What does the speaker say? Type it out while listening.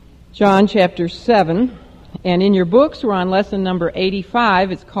John chapter 7. And in your books, we're on lesson number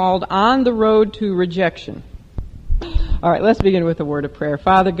 85. It's called On the Road to Rejection. All right, let's begin with a word of prayer.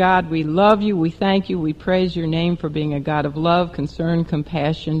 Father God, we love you, we thank you, we praise your name for being a God of love, concern,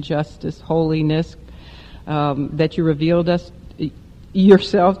 compassion, justice, holiness, that you revealed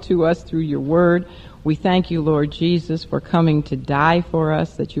yourself to us through your word. We thank you, Lord Jesus, for coming to die for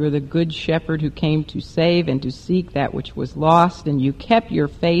us, that you are the good shepherd who came to save and to seek that which was lost, and you kept your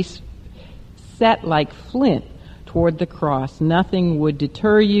face set like flint toward the cross. Nothing would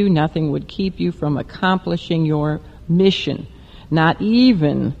deter you, nothing would keep you from accomplishing your mission, not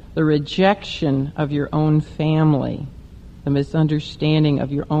even the rejection of your own family, the misunderstanding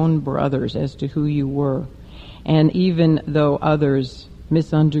of your own brothers as to who you were. And even though others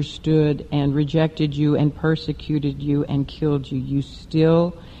misunderstood and rejected you and persecuted you and killed you, you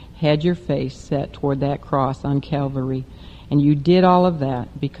still had your face set toward that cross on Calvary. And you did all of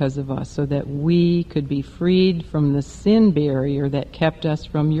that because of us, so that we could be freed from the sin barrier that kept us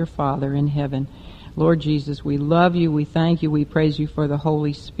from your Father in heaven. Lord Jesus, we love you, we thank you, we praise you for the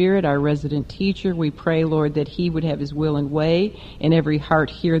Holy Spirit, our resident teacher. We pray, Lord, that he would have his will and way in every heart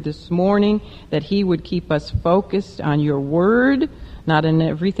here this morning, that he would keep us focused on your word, not in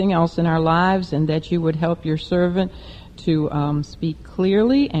everything else in our lives, and that you would help your servant to speak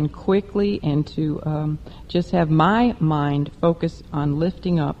clearly and quickly, and to just have my mind focus on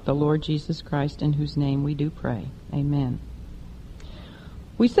lifting up the Lord Jesus Christ, in whose name we do pray. Amen.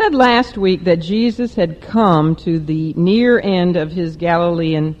 We said last week that Jesus had come to the near end of his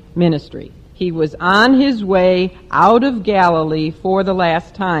Galilean ministry. He was on his way out of Galilee for the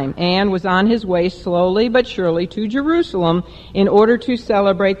last time, and was on his way slowly but surely to Jerusalem in order to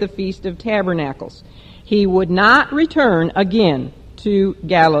celebrate the Feast of Tabernacles. He would not return again to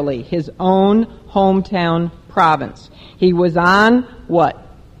Galilee, his own hometown province. He was on what?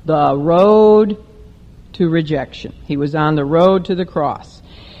 The road to rejection. He was on the road to the cross,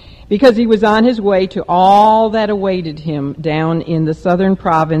 because he was on his way to all that awaited him down in the southern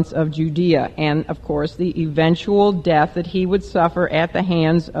province of Judea, and of course the eventual death that he would suffer at the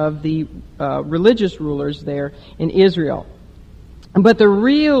hands of the religious rulers there in Israel. But the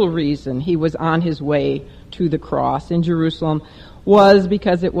real reason he was on his way to the cross in Jerusalem was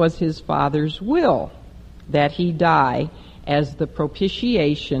because it was his Father's will that he die as the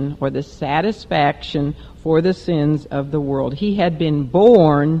propitiation or the satisfaction for the sins of the world. He had been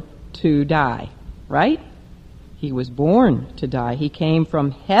born to die, right? He was born to die. He came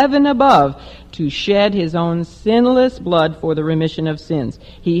from heaven above to shed his own sinless blood for the remission of sins.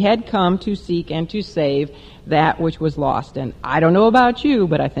 He had come to seek and to save that which was lost. And I don't know about you,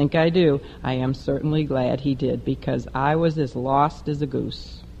 but I think I do. I am certainly glad he did, because I was as lost as a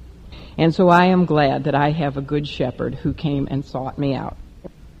goose. And so I am glad that I have a good shepherd who came and sought me out.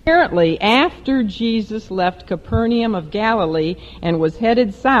 Apparently, after Jesus left Capernaum of Galilee and was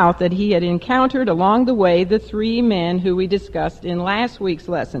headed south, that he had encountered along the way the three men who we discussed in last week's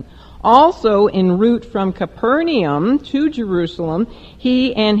lesson. Also, en route from Capernaum to Jerusalem,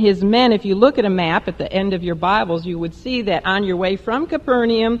 he and his men, if you look at a map at the end of your Bibles, you would see that on your way from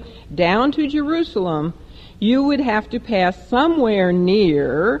Capernaum down to Jerusalem, you would have to pass somewhere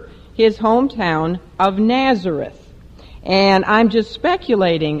near his hometown of Nazareth. And I'm just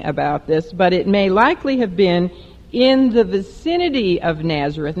speculating about this, but it may likely have been in the vicinity of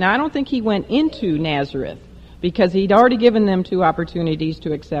Nazareth. Now, I don't think he went into Nazareth, because he'd already given them two opportunities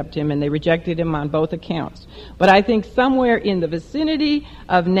to accept him, and they rejected him on both accounts. But I think somewhere in the vicinity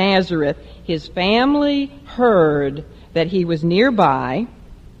of Nazareth, his family heard that he was nearby,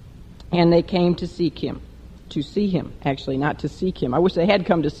 and they came to seek him. To see him, actually, not to seek him. I wish they had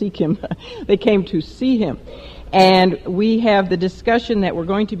come to seek him. They came to see him. And we have the discussion that we're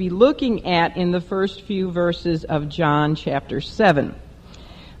going to be looking at in the first few verses of John chapter 7.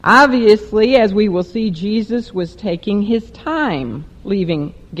 Obviously, as we will see, Jesus was taking his time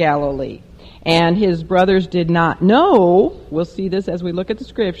leaving Galilee. And his brothers did not know, we'll see this as we look at the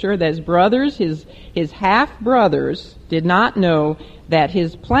scripture, that his brothers, his half-brothers, did not know that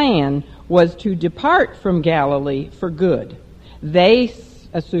his plan was to depart from Galilee for good. They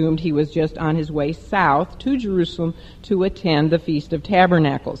assumed he was just on his way south to Jerusalem to attend the Feast of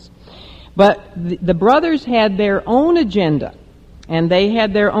Tabernacles. But the brothers had their own agenda, and they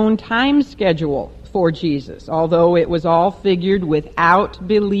had their own time schedule for Jesus, although it was all figured without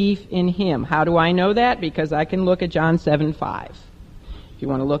belief in him. How do I know that? Because I can look at John 7:5. If you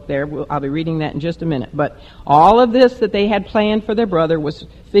want to look there, I'll be reading that in just a minute. But all of this that they had planned for their brother was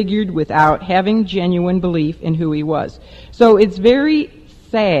figured without having genuine belief in who he was. So it's very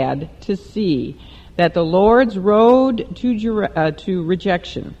sad to see that the Lord's road to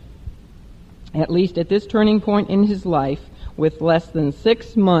rejection at least at this turning point in his life, with less than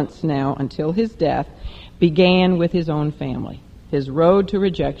 6 months now until his death, began with his own family. His road to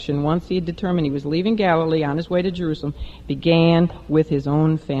rejection, once he had determined he was leaving Galilee on his way to Jerusalem, began with his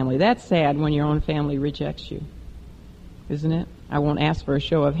own family. That's sad when your own family rejects you, isn't it? I won't ask for a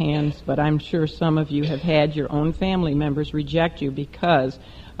show of hands, but I'm sure some of you have had your own family members reject you because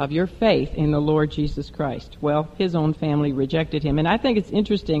of your faith in the Lord Jesus Christ. Well, his own family rejected him. And I think it's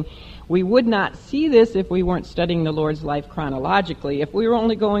interesting. We would not see this if we weren't studying the Lord's life chronologically. If we were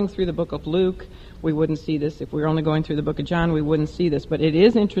only going through the book of Luke, we wouldn't see this. If we were only going through the book of John, we wouldn't see this. But it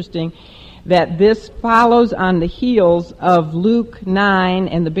is interesting that this follows on the heels of Luke 9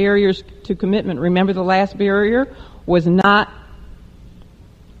 and the barriers to commitment. Remember, the last barrier was not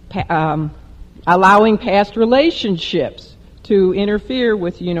allowing past relationships to interfere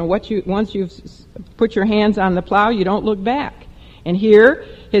with, once you've put your hands on the plow, you don't look back. And here,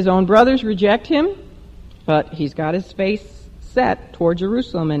 his own brothers reject him, but he's got his face set toward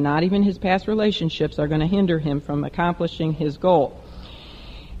Jerusalem, and not even his past relationships are going to hinder him from accomplishing his goal.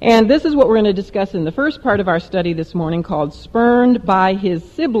 And this is what we're going to discuss in the first part of our study this morning, called Spurned by His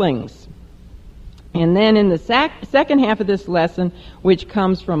Siblings. And then in the second half of this lesson, which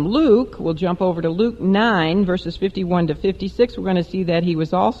comes from Luke, we'll jump over to Luke 9, verses 51 to 56. We're going to see that he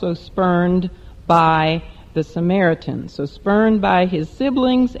was also spurned by the Samaritans. So spurned by his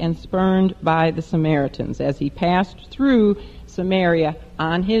siblings and spurned by the Samaritans as he passed through Samaria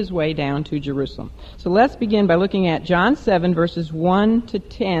on his way down to Jerusalem. So let's begin by looking at John 7, verses 1 to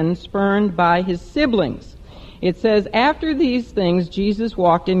 10, spurned by his siblings. It says, "After these things Jesus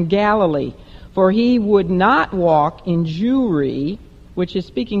walked in Galilee, for he would not walk in Jewry," which is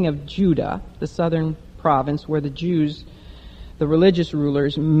speaking of Judah, the southern province where the Jews, the religious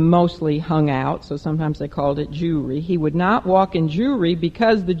rulers, mostly hung out, so sometimes they called it Jewry. He would not walk in Jewry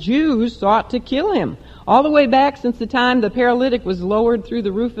because the Jews sought to kill him. All the way back since the time the paralytic was lowered through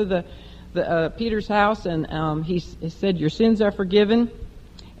the roof of the Peter's house, and he said, "Your sins are forgiven."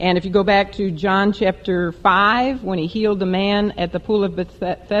 And if you go back to John chapter 5, when he healed the man at the pool of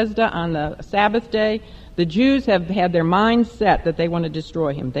Bethesda on the Sabbath day, the Jews have had their minds set that they want to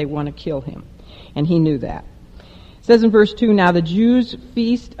destroy him. They want to kill him. And he knew that. It says in verse 2, "Now the Jews'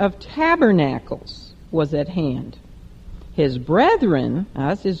 Feast of Tabernacles was at hand. His brethren,"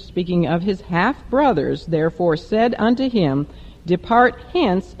 this is speaking of his half-brothers, "therefore said unto him, Depart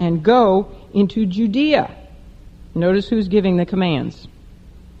hence and go into Judea." Notice who's giving the commands.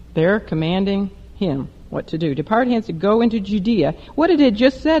 They're commanding him what to do. "Depart hence and go into Judea." What it had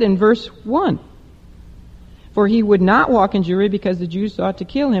just said in verse 1. For he would not walk in Jewry because the Jews sought to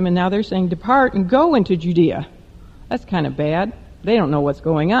kill him, and now they're saying, "Depart and go into Judea." That's kind of bad. They don't know what's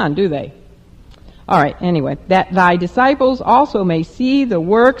going on, do they? All right, anyway. "That thy disciples also may see the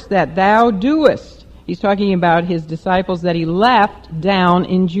works that thou doest." He's talking about his disciples that he left down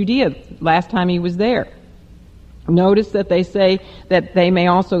in Judea last time he was there. Notice that they say that they may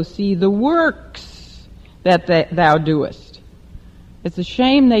also see the works that thou doest. It's a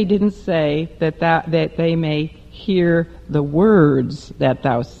shame they didn't say that they may hear the words that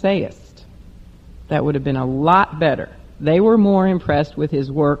thou sayest. That would have been a lot better. They were more impressed with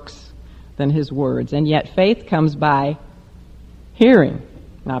his works than his words. And yet faith comes by hearing,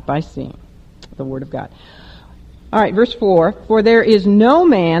 not by seeing the word of God. All right, verse 4, "For there is no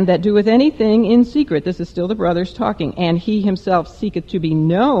man that doeth anything in secret." This is still the brothers talking. "And he himself seeketh to be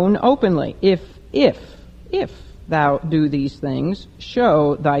known openly. If thou do these things,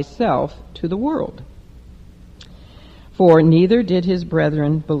 show thyself to the world. For neither did his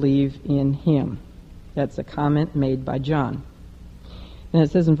brethren believe in him." That's a comment made by John. And it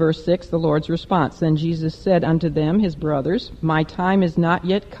says in verse 6, the Lord's response, "Then Jesus said unto them, his brothers, My time is not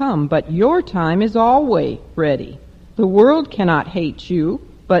yet come, but your time is always ready. The world cannot hate you,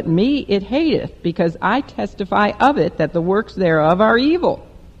 but me it hateth, because I testify of it that the works thereof are evil."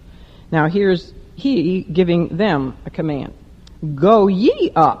 Now here's he giving them a command. "Go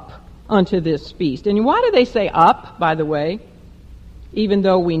ye up unto this feast." And why do they say up, by the way? Even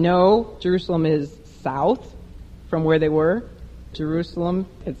though we know Jerusalem is south from where they were. Jerusalem,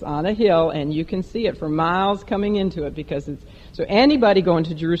 it's on a hill, and you can see it for miles coming into it, because it's so anybody going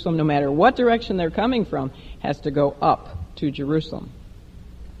to Jerusalem, no matter what direction they're coming from, has to go up to Jerusalem.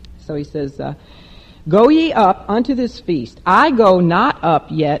 So he says, "Go ye up unto this feast. I go not up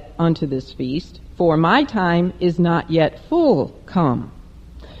yet unto this feast, for my time is not yet full come."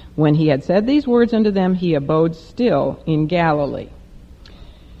 When he had said these words unto them, he abode still in Galilee.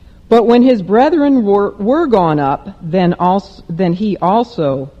 But when his brethren were gone up, then went he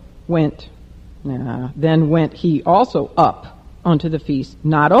also up unto the feast,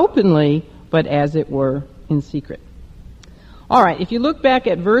 not openly, but as it were in secret. All right, if you look back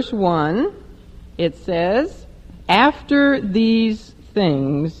at verse 1, it says, after these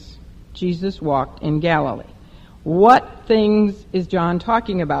things, Jesus walked in Galilee. What things is John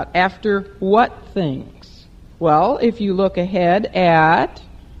talking about? After what things? Well, if you look ahead at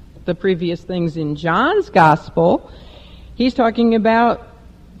the previous things in John's gospel, he's talking about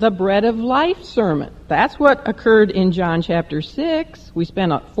the bread of life sermon. That's what occurred in John chapter 6. We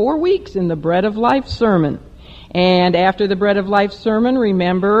spent 4 weeks in the bread of life sermon. And after the bread of life sermon,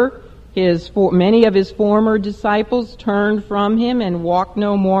 remember, many of his former disciples turned from him and walked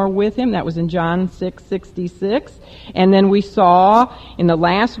no more with him. That was in John 6:66. And then we saw in the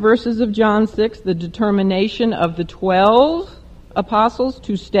last verses of John 6 the determination of the 12 apostles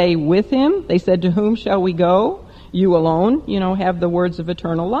to stay with him. They said, to whom shall we go? You alone, have the words of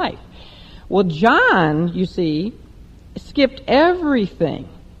eternal life. Well, John, you see, skipped everything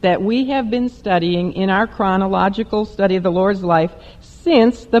that we have been studying in our chronological study of the Lord's life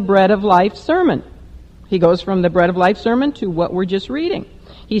since the bread of life sermon. He goes from the bread of life sermon to what we're just reading.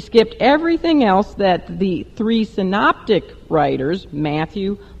 He skipped everything else that the 3 synoptic writers,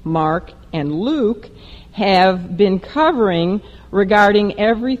 Matthew, Mark, and Luke, have been covering regarding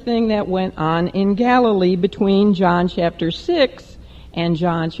everything that went on in Galilee between John chapter 6 and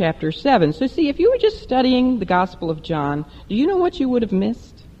John chapter 7. So see, if you were just studying the Gospel of John, do you know what you would have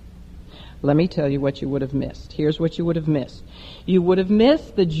missed? Let me tell you what you would have missed. Here's what you would have missed. You would have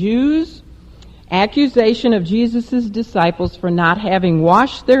missed the Jews' accusation of Jesus' disciples for not having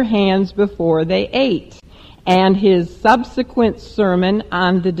washed their hands before they ate, and his subsequent sermon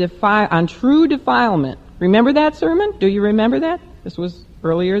on on true defilement. Remember that sermon? Do you remember that? This was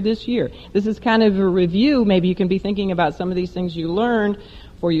earlier this year. This is kind of a review. Maybe you can be thinking about some of these things you learned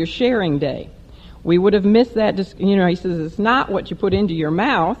for your sharing day. We would have missed that. He says it's not what you put into your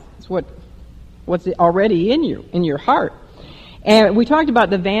mouth. It's what's already in your heart. And we talked about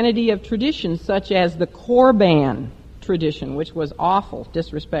the vanity of traditions, such as the Korban tradition, which was awful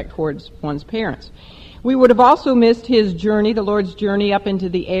disrespect towards one's parents. We would have also missed his journey, the Lord's journey up into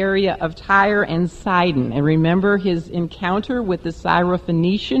the area of Tyre and Sidon. And remember his encounter with the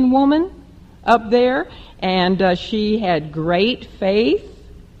Syrophoenician woman up there? And she had great faith.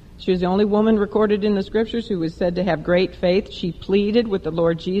 She was the only woman recorded in the Scriptures who was said to have great faith. She pleaded with the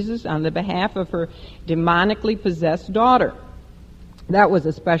Lord Jesus on the behalf of her demonically possessed daughter. That was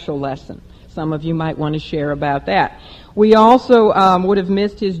a special lesson. Some of you might want to share about that. We also would have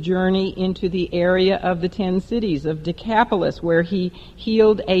missed his journey into the area of the 10 cities of Decapolis, where he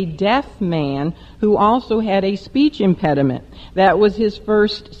healed a deaf man who also had a speech impediment. That was his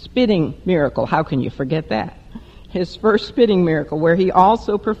first spitting miracle. How can you forget that? His first spitting miracle, where he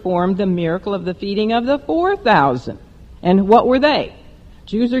also performed the miracle of the feeding of the 4,000. And what were they?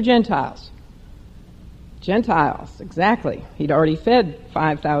 Jews or Gentiles? Gentiles, exactly. He'd already fed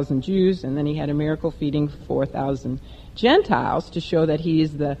 5,000 Jews, and then he had a miracle feeding 4,000 Gentiles to show that he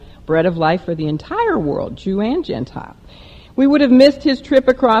is the bread of life for the entire world, Jew and Gentile. We would have missed his trip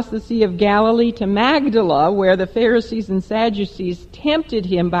across the Sea of Galilee to Magdala, where the Pharisees and Sadducees tempted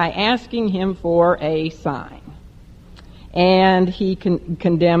him by asking him for a sign. And he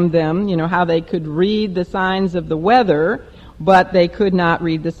condemned them, how they could read the signs of the weather, but they could not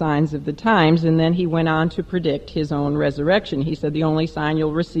read the signs of the times. And then he went on to predict his own resurrection. He said, the only sign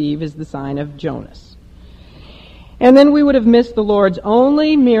you'll receive is the sign of Jonas. And then we would have missed the Lord's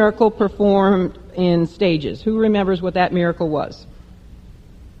only miracle performed in stages. Who remembers what that miracle was?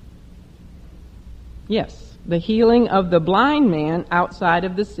 Yes, the healing of the blind man outside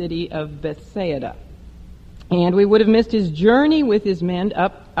of the city of Bethsaida. And we would have missed his journey with his men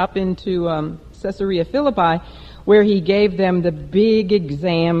up into Caesarea Philippi, where he gave them the big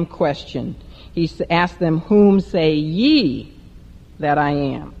exam question. He asked them, whom say ye that I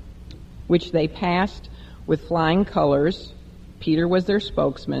am? Which they passed with flying colors. Peter was their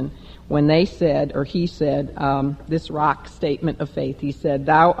spokesman. When they said, or he said, this rock statement of faith, he said,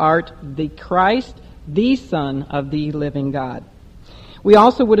 thou art the Christ, the Son of the living God. We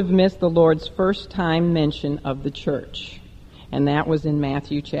also would have missed the Lord's first time mention of the church. And that was in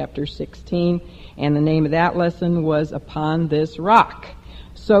Matthew chapter 16. And the name of that lesson was Upon This Rock.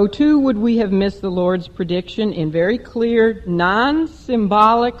 So too would we have missed the Lord's prediction in very clear,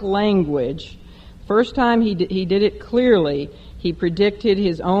 non-symbolic language. First time he did it clearly. He predicted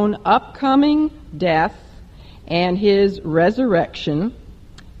his own upcoming death and his resurrection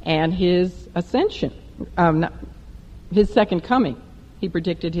and his ascension. His second coming. He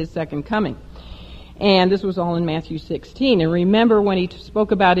predicted his second coming. And this was all in Matthew 16. And remember when he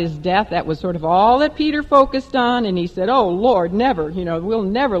spoke about his death, that was sort of all that Peter focused on. And he said, oh, Lord, never, we'll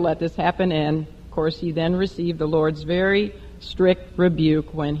never let this happen. And, of course, he then received the Lord's very strict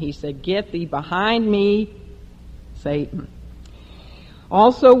rebuke when he said, get thee behind me, Satan.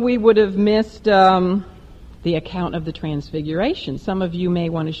 Also, we would have missed the account of the Transfiguration. Some of you may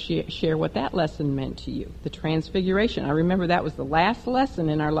want to share what that lesson meant to you. The Transfiguration. I remember that was the last lesson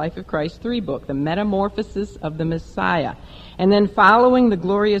in our Life of Christ 3 book, the Metamorphosis of the Messiah. And then following the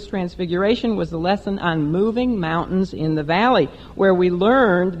glorious Transfiguration was the lesson on moving mountains in the valley, where we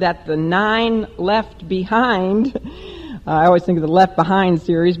learned that the 9 left behind, I always think of the Left Behind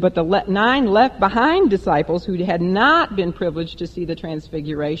series, but the 9 left behind disciples who had not been privileged to see the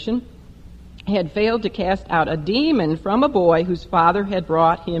Transfiguration had failed to cast out a demon from a boy whose father had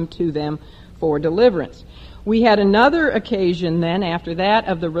brought him to them for deliverance. We had another occasion then after that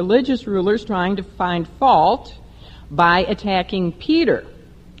of the religious rulers trying to find fault by attacking Peter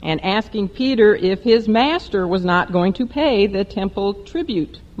and asking Peter if his master was not going to pay the temple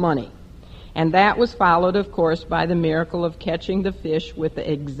tribute money. And that was followed, of course, by the miracle of catching the fish with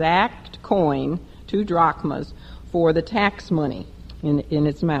the exact coin, 2 drachmas, for the tax money in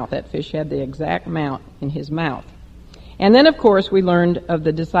its mouth. That fish had the exact amount in his mouth. And then, of course, we learned of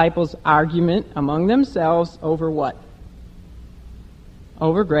the disciples' argument among themselves over what?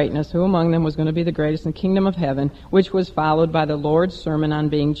 Over greatness. Who among them was going to be the greatest in the kingdom of heaven, which was followed by the Lord's sermon on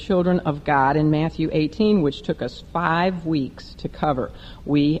being children of God in Matthew 18, which took us 5 weeks to cover.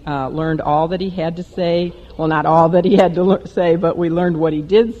 We learned all that he had to say. Well, not all that he had to say, but we learned what he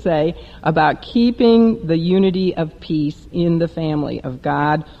did say about keeping the unity of peace in the family of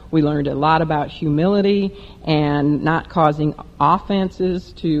God. We learned a lot about humility and not causing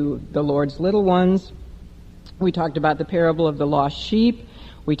offenses to the Lord's little ones. We talked about the parable of the lost sheep.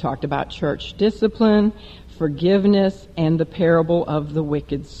 We talked about church discipline, forgiveness, and the parable of the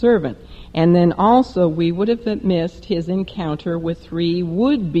wicked servant. And then also we would have missed his encounter with 3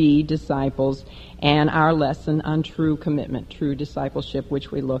 would-be disciples and our lesson on true commitment, true discipleship, which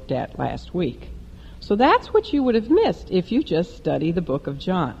we looked at last week. So that's what you would have missed if you just study the book of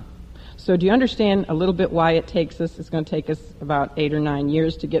John. So do you understand a little bit why it's going to take us about 8 or 9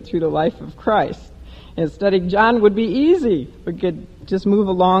 years to get through the life of Christ? And studying John would be easy. We could just move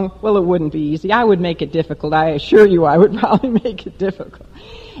along. Well, it wouldn't be easy. I would make it difficult. I assure you I would probably make it difficult.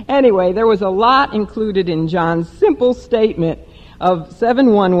 Anyway, there was a lot included in John's simple statement of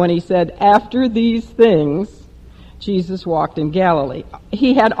 7:1 when he said, after these things, Jesus walked in Galilee.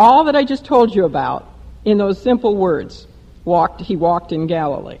 He had all that I just told you about in those simple words. He walked in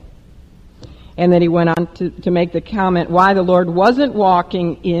Galilee. And then he went on to make the comment why the Lord wasn't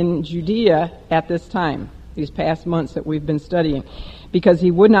walking in Judea at this time, these past months that we've been studying. Because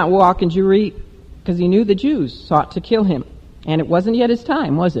he would not walk in Judea because he knew the Jews sought to kill him. And it wasn't yet his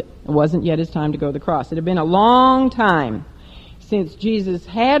time, was it? It wasn't yet his time to go to the cross. It had been a long time since Jesus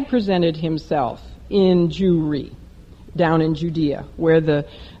had presented himself in Jewry, down in Judea, where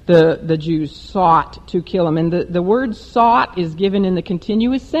the Jews sought to kill him. And the word sought is given in the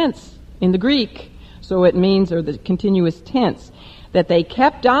continuous sense in the Greek, so it means, or the continuous tense, that they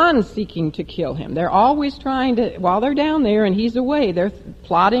kept on seeking to kill him. They're always trying to, while they're down there and he's away, they're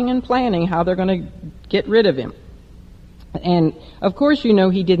plotting and planning how they're going to get rid of him. And, of course,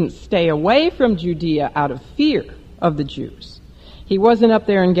 he didn't stay away from Judea out of fear of the Jews. He wasn't up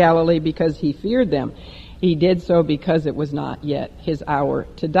there in Galilee because he feared them. He did so because it was not yet his hour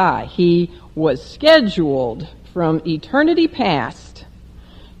to die. He was scheduled from eternity past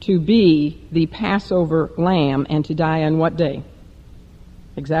to be the Passover Lamb and to die on what day?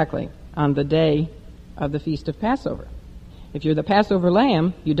 Exactly, on the day of the Feast of Passover. If you're the Passover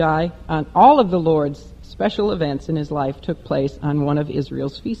Lamb, you die on all of the Lord's special events in his life took place on one of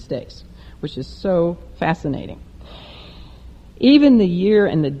Israel's feast days, which is so fascinating. Even the year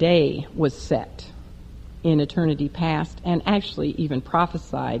and the day was set in eternity past and actually even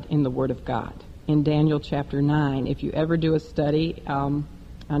prophesied in the Word of God. In Daniel chapter 9, if you ever do a study on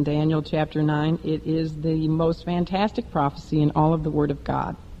Daniel chapter 9, it is the most fantastic prophecy in all of the Word of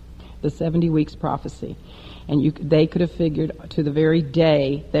God, the 70 weeks prophecy. And they could have figured to the very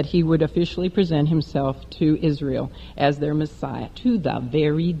day that he would officially present himself to Israel as their Messiah, to the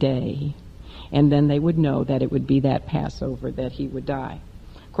very day. And then they would know that it would be that Passover that he would die.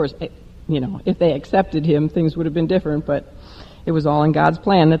 Of course, if they accepted him, things would have been different, but it was all in God's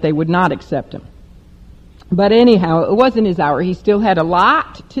plan that they would not accept him. But anyhow, it wasn't his hour. He still had a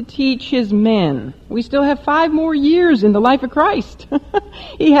lot to teach his men. We still have 5 more years in the life of Christ.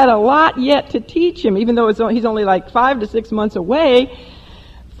 He had a lot yet to teach him, even though he's only like 5 to 6 months away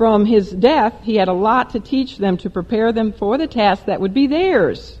from his death, he had a lot to teach them to prepare them for the task that would be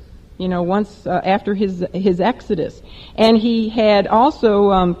theirs, once after his exodus. And he had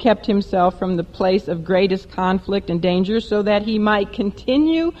also kept himself from the place of greatest conflict and danger so that he might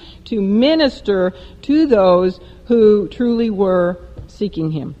continue to minister to those who truly were seeking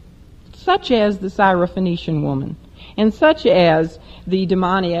him, such as the Syrophoenician woman, and such as the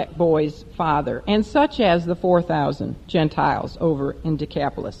demoniac boy's father, and such as the 4,000 Gentiles over in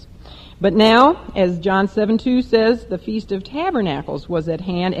Decapolis. But now, as John 7:2 says, the Feast of Tabernacles was at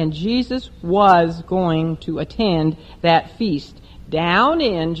hand, and Jesus was going to attend that feast down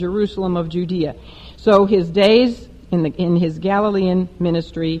in Jerusalem of Judea. So his days in his Galilean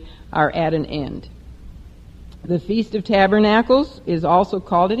ministry are at an end. The Feast of Tabernacles is also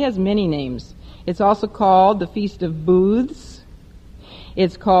called, it has many names. It's also called the Feast of Booths.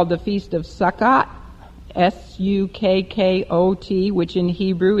 It's called the Feast of Sukkot, Sukkot, which in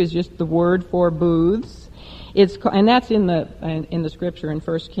Hebrew is just the word for booths. And that's in the scripture in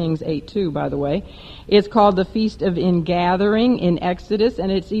 1 Kings 8:2, by the way. It's called the Feast of Ingathering in Exodus,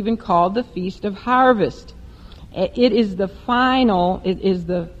 and it's even called the Feast of Harvest. It is the final. It is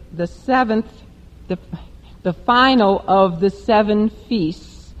the seventh, the final of the 7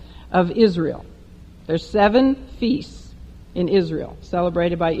 feasts of Israel. There's 7 feasts in Israel,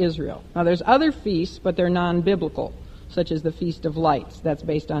 celebrated by Israel. Now there's other feasts, but they're non-biblical, such as the Feast of Lights. That's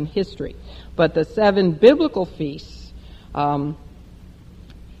based on history. But the 7 biblical feasts,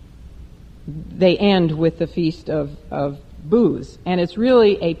 they end with the Feast of Booths. And it's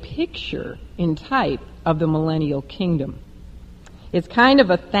really a picture in type of the millennial kingdom. It's kind of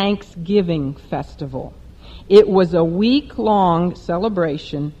a Thanksgiving festival. It was a week-long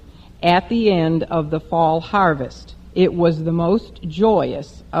celebration at the end of the fall harvest. It was the most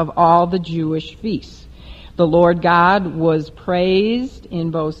joyous of all the Jewish feasts. The Lord God was praised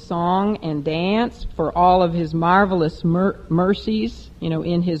in both song and dance for all of his marvelous mercies,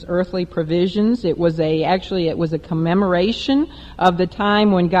 in his earthly provisions. It was a commemoration of the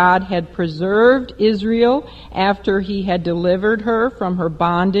time when God had preserved Israel after he had delivered her from her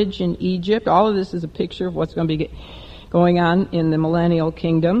bondage in Egypt. All of this is a picture of what's going to be going on in the millennial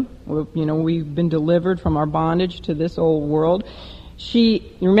kingdom. We've been delivered from our bondage to this old world.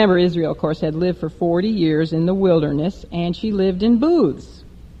 Remember, Israel, of course, had lived for 40 years in the wilderness, and she lived in booths,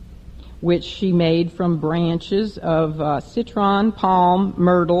 which she made from branches of citron, palm,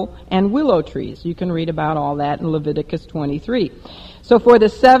 myrtle, and willow trees. You can read about all that in Leviticus 23. So for the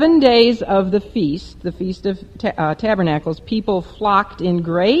 7 days of the Feast of Tabernacles, people flocked in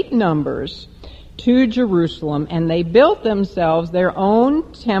great numbers to Jerusalem, and they built themselves their own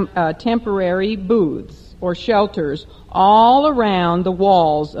temporary booths or shelters all around the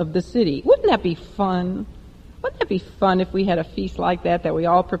walls of the city. Wouldn't that be fun? Wouldn't that be fun if we had a feast like that we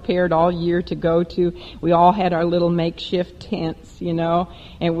all prepared all year to go to? We all had our little makeshift tents, and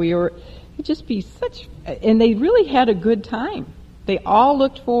it'd just be and they really had a good time. They all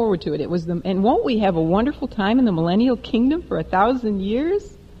looked forward to it. And won't we have a wonderful time in the millennial kingdom for 1,000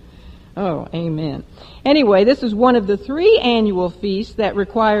 years? Oh, amen. Anyway, this is one of the 3 annual feasts that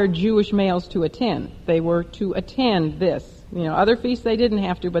required Jewish males to attend. They were to attend this. Other feasts they didn't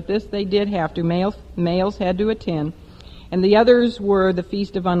have to, but this they did have to. Males had to attend. And the others were the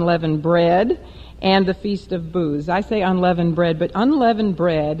Feast of Unleavened Bread and the Feast of Booths. I say unleavened bread, but unleavened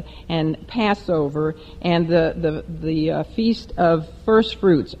bread and Passover and the Feast of First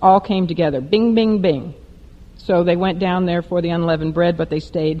Fruits all came together. Bing, bing, bing. So they went down there for the unleavened bread, but they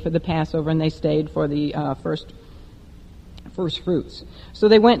stayed for the Passover, and they stayed for the first fruits. So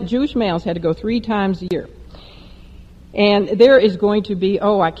Jewish males had to go 3 times a year. And there is going to be,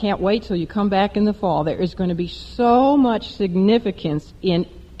 I can't wait till you come back in the fall. There is going to be so much significance in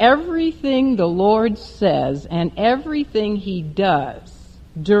everything the Lord says and everything he does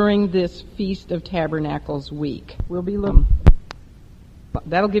during this Feast of Tabernacles week. We'll be looking.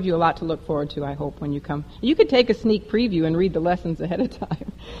 That'll give you a lot to look forward to, I hope, when you come. You could take a sneak preview and read the lessons ahead of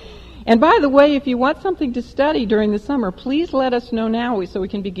time. And by the way, if you want something to study during the summer, please let us know now so we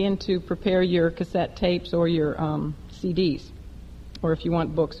can begin to prepare your cassette tapes or your CDs. Or if you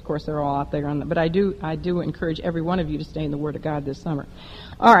want books, of course, they're all out there. But I do encourage every one of you to stay in the Word of God this summer.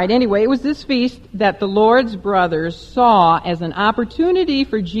 All right, anyway, it was this feast that the Lord's brothers saw as an opportunity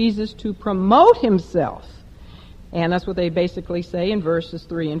for Jesus to promote himself. And that's what they basically say in verses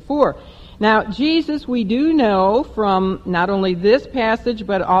 3 and 4. Now, Jesus, we do know from not only this passage,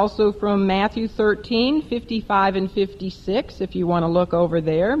 but also from Matthew 13, 55 and 56, if you want to look over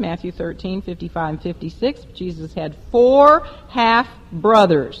there. Matthew 13, 55 and 56. Jesus had 4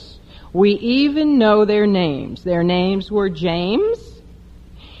 half-brothers. We even know their names. Their names were James,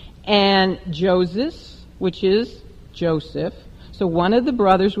 and Joseph, which is Joseph. So one of the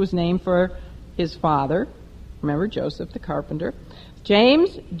brothers was named for his father. Remember, Joseph the carpenter.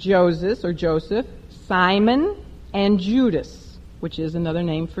 James, Joseph, Simon, and Judas, which is another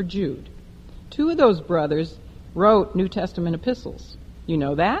name for Jude. Two of those brothers wrote New Testament epistles. You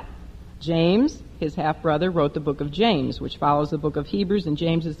know that? James, his half-brother, wrote the book of James, which follows the book of Hebrews, and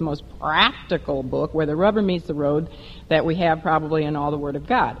James is the most practical book, where the rubber meets the road, that we have probably in all the Word of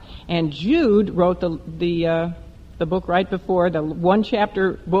God. And Jude wrote the book right before, the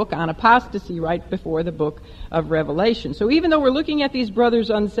one-chapter book on apostasy right before the book of Revelation. So even though we're looking at these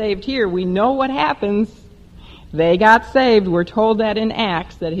brothers unsaved here, we know what happens. They got saved. We're told that in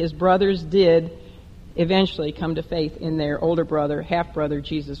Acts, that his brothers did eventually come to faith in their older brother, half-brother,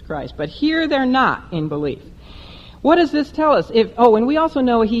 Jesus Christ. But here they're not in belief. What does this tell us? And we also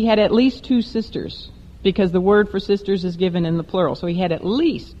know he had at least two sisters, because the word for sisters is given in the plural. So he had at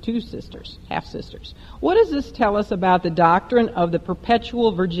least two sisters, half-sisters. What does this tell us about the doctrine of the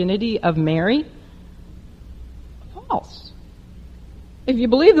perpetual virginity of Mary? False. If you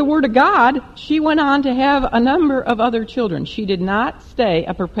believe the Word of God, she went on to have a number of other children. She did not stay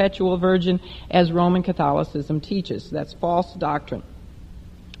a perpetual virgin as Roman Catholicism teaches. That's false doctrine.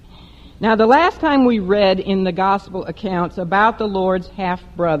 Now, the last time we read in the gospel accounts about the Lord's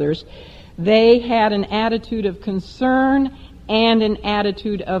half-brothers, they had an attitude of concern and an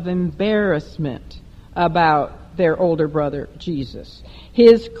attitude of embarrassment about their older brother, Jesus.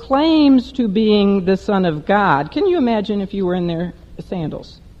 His claims to being the Son of God. Can you imagine if you were in their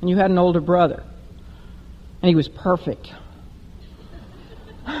sandals and you had an older brother and he was perfect?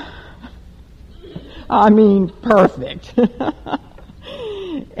 I mean, perfect.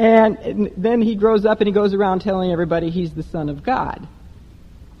 And then he grows up and he goes around telling everybody he's the Son of God.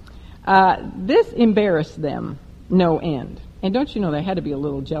 This embarrassed them no end. And don't you know there had to be a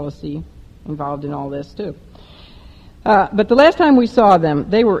little jealousy involved in all this too. But the last time we saw them,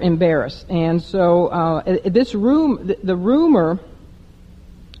 they were embarrassed. And so the rumor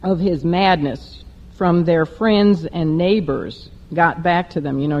of his madness from their friends and neighbors got back to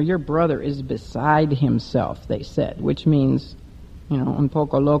them. You know, your brother is beside himself, they said, which means, un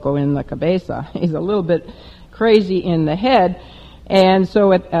poco loco en la cabeza. He's a little bit crazy in the head. And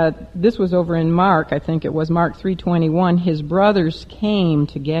so this was over in Mark, I think it was Mark 3:21. His brothers came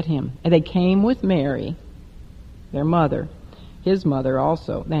to get him. And they came with Mary, their mother, his mother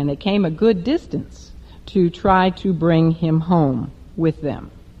also. And they came a good distance to try to bring him home with them.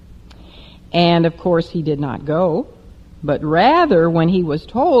 And of course he did not go, but rather when he was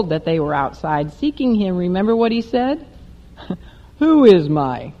told that they were outside seeking him, remember what he said? Who is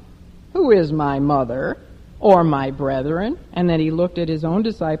my mother or my brethren? And then he looked at his own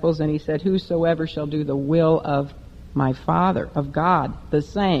disciples and he said, whosoever shall do the will of my Father, of God, the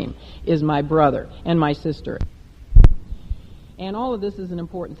same is my brother and my sister. And all of this is an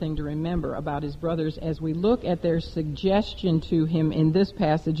important thing to remember about his brothers as we look at their suggestion to him in this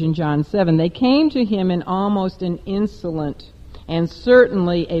passage in John 7. They came to him in almost an insolent and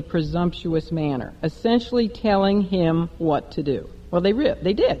certainly a presumptuous manner, essentially telling him what to do. Well, they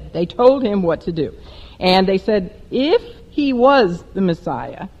did. They told him what to do. And they said, if he was the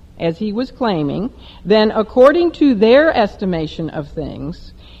Messiah, as he was claiming, then according to their estimation of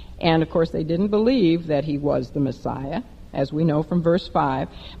things, and of course they didn't believe that he was the Messiah, as we know from verse 5.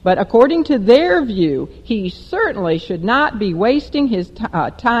 But according to their view, he certainly should not be wasting his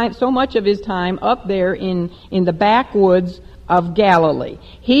time, so much of his time up there in the backwoods of Galilee.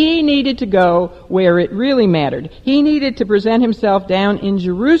 He needed to go where it really mattered. He needed to present himself down in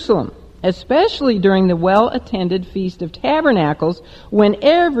Jerusalem, especially during the well-attended Feast of Tabernacles, when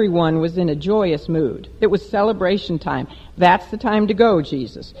everyone was in a joyous mood. It was celebration time. That's the time to go,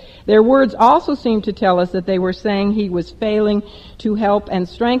 Jesus. Their words also seem to tell us that they were saying he was failing to help and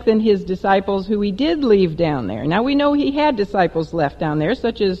strengthen his disciples who he did leave down there. Now we know he had disciples left down there,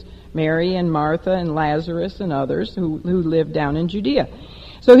 such as Mary and Martha and Lazarus and others who lived down in Judea.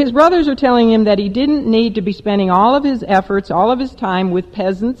 So his brothers are telling him that he didn't need to be spending all of his efforts, all of his time with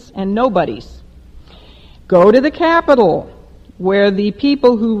peasants and nobodies. Go to the capital, where the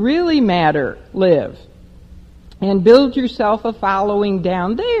people who really matter live, and build yourself a following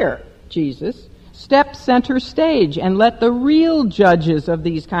down there, Jesus. Step center stage and let the real judges of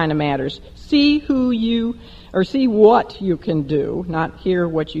these kind of matters see what you can do, not hear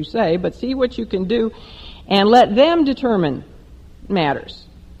what you say, but see what you can do, and let them determine matters.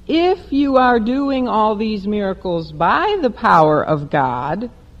 If you are doing all these miracles by the power of God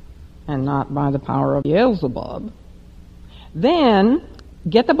and not by the power of Beelzebub, then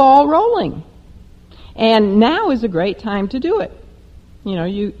get the ball rolling. And now is a great time to do it.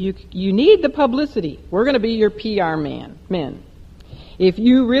 You need the publicity. We're going to be your PR men. If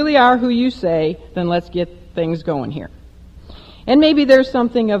you really are who you say, then let's get things going here. And maybe there's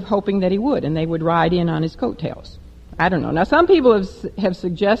something of hoping that he would, and they would ride in on his coattails. I don't know. Now, some people have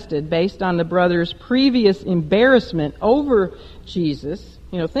suggested, based on the brothers' previous embarrassment over Jesus,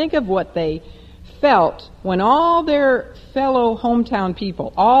 think of what they felt when all their fellow hometown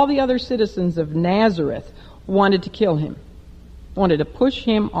people, all the other citizens of Nazareth, wanted to kill him, wanted to push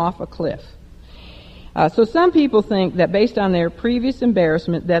him off a cliff. So some people think that based on their previous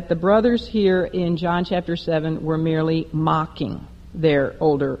embarrassment, that the brothers here in John chapter 7 were merely mocking their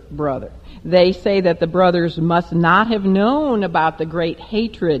older brother. They say that the brothers must not have known about the great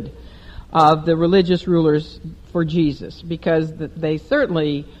hatred of the religious rulers for Jesus, because they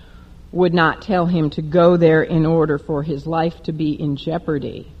certainly would not tell him to go there in order for his life to be in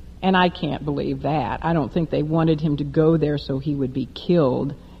jeopardy. And I can't believe that. I don't think they wanted him to go there so he would be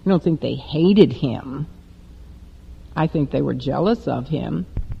killed. I don't think they hated him. I think they were jealous of him.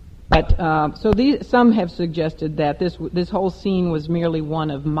 But some have suggested that this whole scene was merely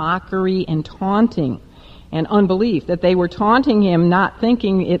one of mockery and taunting and unbelief, that they were taunting him, not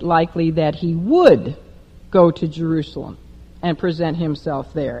thinking it likely that he would go to Jerusalem and present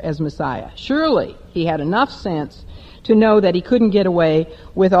himself there as Messiah. Surely he had enough sense to know that he couldn't get away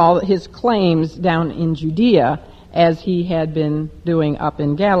with all his claims down in Judea as he had been doing up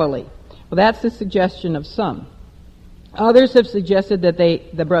in Galilee. Well, that's the suggestion of some. Others have suggested that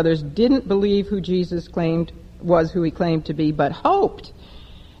the brothers didn't believe who Jesus was who he claimed to be, but hoped,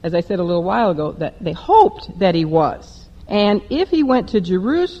 as I said a little while ago, that they hoped that he was. And if he went to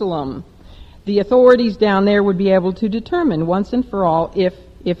Jerusalem, the authorities down there would be able to determine once and for all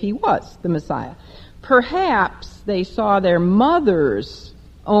if he was the Messiah. Perhaps they saw their mother's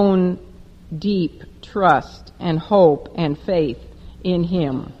own deep trust and hope and faith in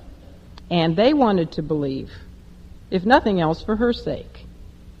him, and they wanted to believe, if nothing else, for her sake.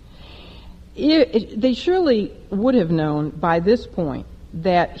 They surely would have known by this point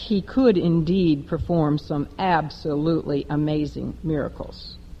that he could indeed perform some absolutely amazing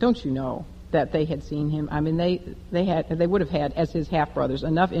miracles. Don't you know that they had seen him? I mean, they would have had, as his half-brothers,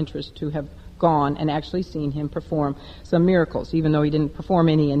 enough interest to have gone and actually seen him perform some miracles, even though he didn't perform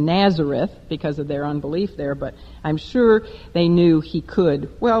any in Nazareth because of their unbelief there. But I'm sure they knew he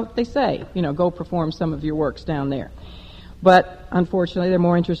could. Well, they say, go perform some of your works down there. But unfortunately, they're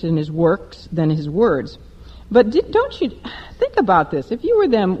more interested in his works than his words. But don't you think about this? If you were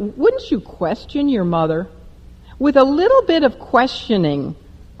them, wouldn't you question your mother? With a little bit of questioning,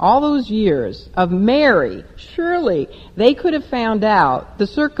 all those years of Mary, surely they could have found out the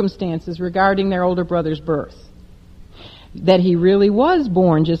circumstances regarding their older brother's birth. That he really was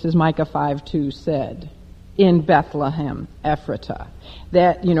born, just as Micah 5:2 said, in Bethlehem, Ephratah.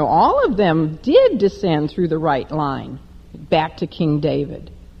 That, all of them did descend through the right line back to King David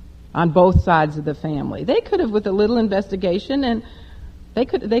on both sides of the family. They could have, with a little investigation, and they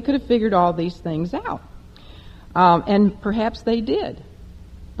could have figured all these things out. And perhaps they did.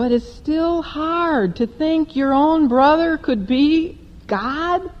 But it's still hard to think your own brother could be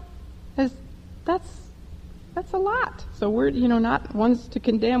God. That's a lot. So we're, not ones to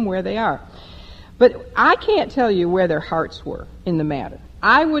condemn where they are. But I can't tell you where their hearts were in the matter.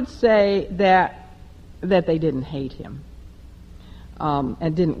 I would say that they didn't hate him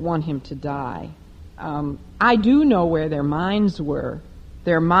and didn't want him to die. I do know where their minds were.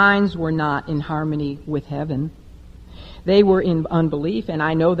 Their minds were not in harmony with heaven. They were in unbelief, and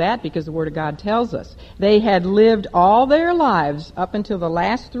I know that because the Word of God tells us. They had lived all their lives up until the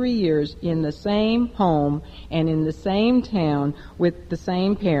last 3 years in the same home and in the same town with the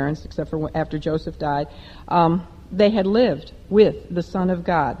same parents, except for after Joseph died. They had lived with the Son of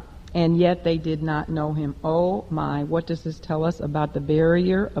God, and yet they did not know him. Oh my, what does this tell us about the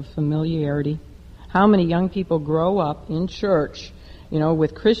barrier of familiarity? How many young people grow up in church,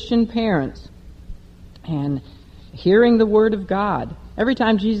 with Christian parents and hearing the Word of God. Every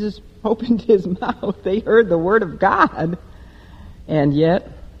time Jesus opened his mouth, they heard the Word of God, and yet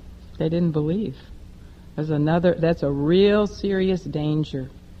they didn't believe. That's a real serious danger,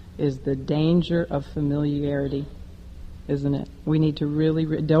 is the danger of familiarity, isn't it? We need to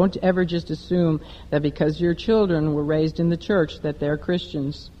really, don't ever just assume that because your children were raised in the church that they're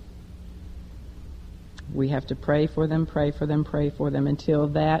Christians. We have to pray for them until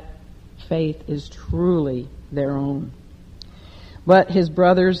that faith is truly their own. But his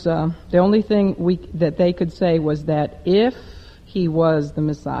brothers, the only thing that they could say was that if he was the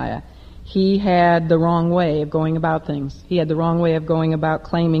Messiah, he had the wrong way of going about things. He had the wrong way of going about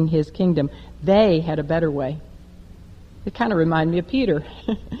claiming his kingdom. They had a better way. It kind of reminded me of Peter.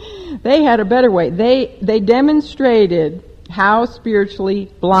 They had a better way. They demonstrated how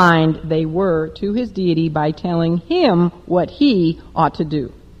spiritually blind they were to his deity by telling him what he ought to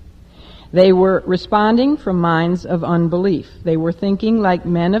do. They were responding from minds of unbelief. They were thinking like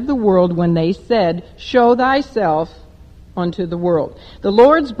men of the world when they said, "Show thyself unto the world." The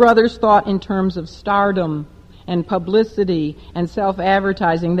Lord's brothers thought in terms of stardom and publicity and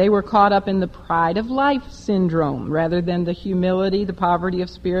self-advertising. They were caught up in the pride of life syndrome rather than the humility, the poverty of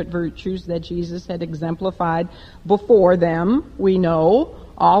spirit virtues that Jesus had exemplified before them, we know,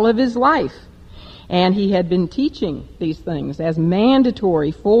 all of his life. And he had been teaching these things as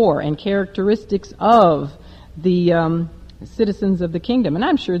mandatory for and characteristics of the citizens of the kingdom. And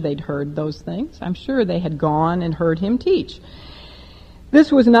I'm sure they'd heard those things. I'm sure they had gone and heard him teach.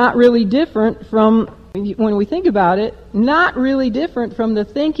 This was not really different from, when we think about it, not really different from the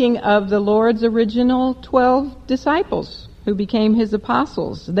thinking of the Lord's original 12 disciples who became his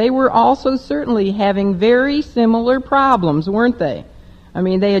apostles. They were also certainly having very similar problems, weren't they? I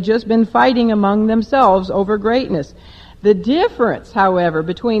mean, they had just been fighting among themselves over greatness. The difference, however,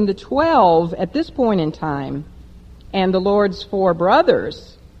 between the 12 at this point in time and the Lord's 4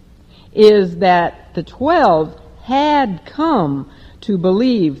 brothers is that the 12 had come to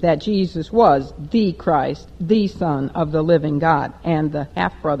believe that Jesus was the Christ, the Son of the living God, and the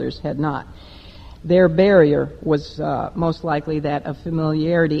half-brothers had not. Their barrier was most likely that of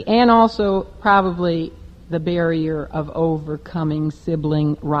familiarity, and also probably the barrier of overcoming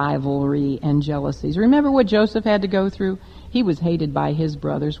sibling rivalry and jealousies. Remember what Joseph had to go through? He was hated by his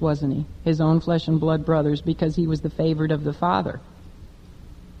brothers, wasn't he? His own flesh and blood brothers, because he was the favorite of the father.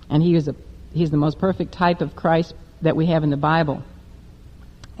 And he's the most perfect type of Christ that we have in the Bible.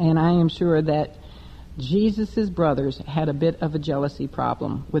 And I am sure that Jesus' brothers had a bit of a jealousy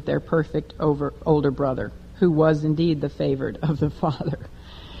problem with their perfect older brother, who was indeed the favorite of the father.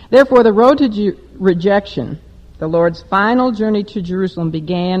 Therefore, the road to rejection, the Lord's final journey to Jerusalem,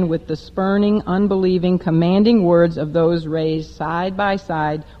 began with the spurning, unbelieving, commanding words of those raised side by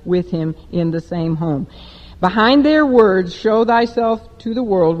side with him in the same home. Behind their words, "Show thyself to the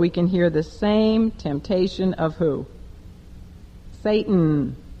world," we can hear the same temptation of who?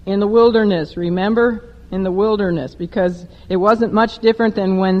 Satan. In the wilderness, remember? In the wilderness, because it wasn't much different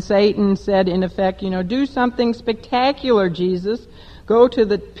than when Satan said, in effect, do something spectacular, Jesus. Go to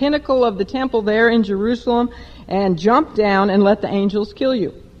the pinnacle of the temple there in Jerusalem and jump down and let the angels kill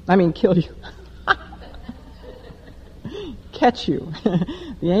you. Kill you. Catch you.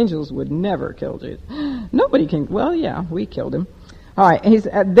 The angels would never kill Jesus. Nobody can. Well, yeah, we killed him. All right.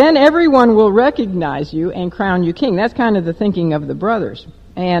 Then everyone will recognize you and crown you king. That's kind of the thinking of the brothers.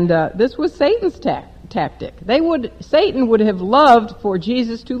 And this was Satan's tactic. Satan would have loved for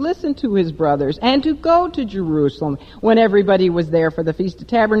Jesus to listen to his brothers and to go to Jerusalem when everybody was there for the Feast of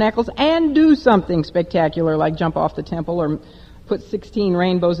Tabernacles and do something spectacular like jump off the temple or put 16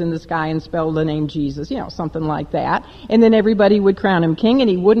 rainbows in the sky and spell the name Jesus, something like that. And then everybody would crown him king and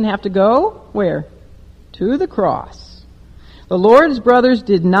he wouldn't have to go, where? To the cross. The Lord's brothers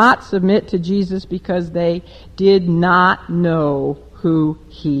did not submit to Jesus because they did not know who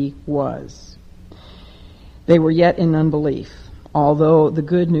he was. They were yet in unbelief, although the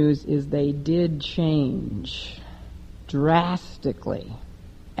good news is they did change drastically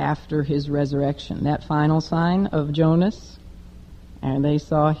after his resurrection. That final sign of Jonas, and they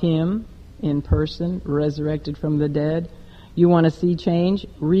saw him in person, resurrected from the dead. You want to see change?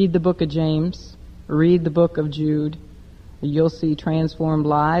 Read the book of James, read the book of Jude. You'll see transformed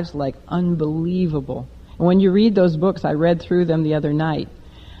lives like unbelievable. And when you read those books, I read through them the other night,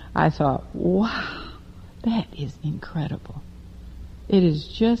 I thought, wow, that is incredible. It is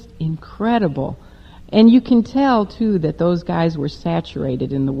just incredible. And you can tell, too, that those guys were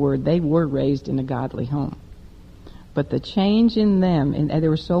saturated in the Word. They were raised in a godly home. But the change in them, and they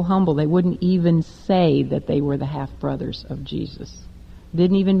were so humble, they wouldn't even say that they were the half-brothers of Jesus.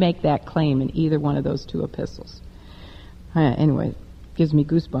 Didn't even make that claim in either one of those 2 epistles. Anyway, gives me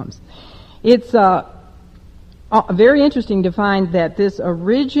goosebumps. It's very interesting to find that this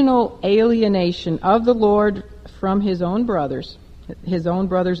original alienation of the Lord from his own brothers'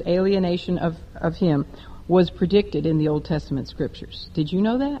 alienation of him, was predicted in the Old Testament scriptures. Did you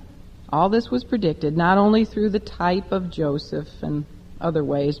know that? All this was predicted, not only through the type of Joseph and other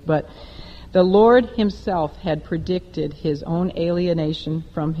ways, but the Lord himself had predicted his own alienation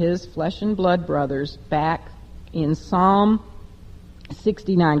from his flesh and blood brothers back in Psalm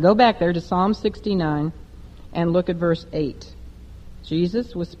 69. Go back there to Psalm 69 and look at verse 8.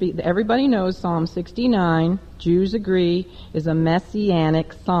 Jesus was everybody knows Psalm 69, Jews agree, is a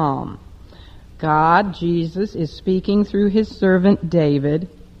messianic psalm. God, Jesus, is speaking through his servant David.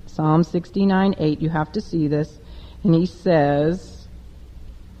 Psalm 69:8, you have to see this. And he says,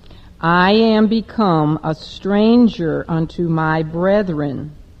 I am become a stranger unto my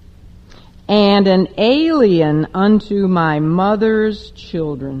brethren, and an alien unto my mother's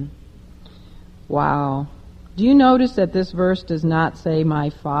children. Wow. Do you notice that this verse does not say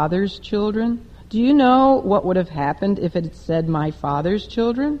my father's children? Do you know what would have happened if it had said my father's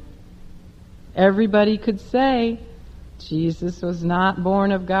children? Everybody could say Jesus was not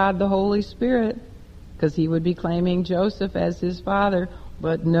born of God the Holy Spirit, because he would be claiming Joseph as his father.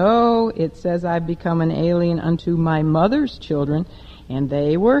 But no, it says I've become an alien unto my mother's children, and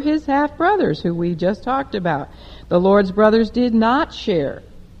they were his half-brothers who we just talked about. The Lord's brothers did not share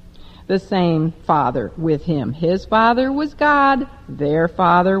the same father with him. His father was God. Their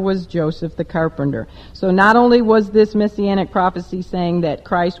father was Joseph the carpenter. So not only was this messianic prophecy saying that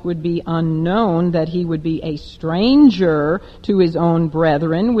Christ would be unknown, that he would be a stranger to his own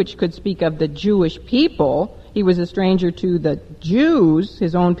brethren, which could speak of the Jewish people. He was a stranger to the Jews,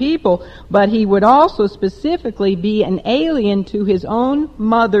 his own people, but he would also specifically be an alien to his own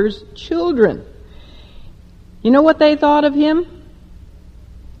mother's children. You know what they thought of him?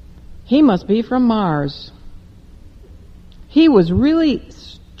 He must be from Mars. He was really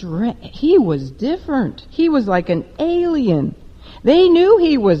he was different. He was like an alien. They knew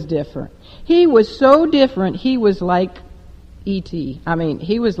he was different. He was so different, he was like E.T. I mean,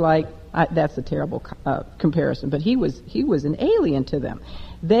 he was like, that's a terrible comparison, but he was an alien to them.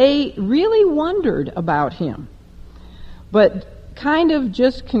 They really wondered about him, but kind of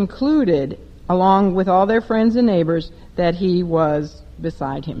just concluded, along with all their friends and neighbors, that he was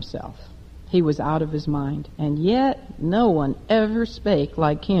beside himself. He was out of his mind, and yet no one ever spake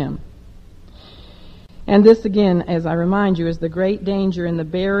like him. And this, again, as I remind you, is the great danger in the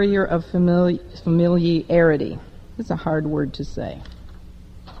barrier of familiarity. It's a hard word to say.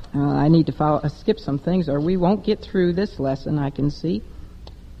 I need to skip some things, or we won't get through this lesson, I can see.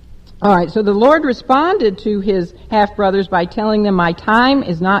 All right, so the Lord responded to his half-brothers by telling them, my time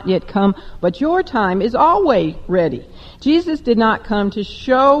is not yet come, but your time is always ready. Jesus did not come to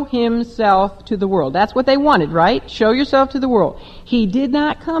show himself to the world. That's what they wanted, right? Show yourself to the world. He did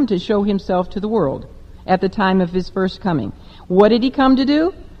not come to show himself to the world at the time of his first coming. What did he come to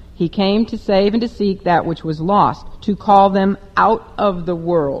do? He came to save and to seek that which was lost, to call them out of the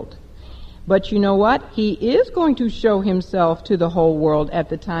world. But you know what? He is going to show himself to the whole world at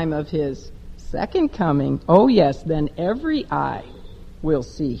the time of his second coming. Oh yes, then every eye will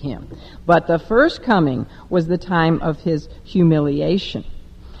see him. But the first coming was the time of his humiliation.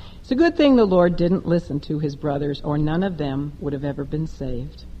 It's a good thing the Lord didn't listen to his brothers, or none of them would have ever been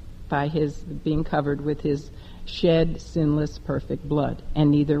saved by his being covered with his shed, sinless, perfect blood.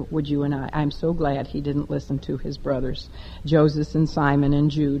 And neither would you and I. I'm so glad he didn't listen to his brothers, Joseph and Simon and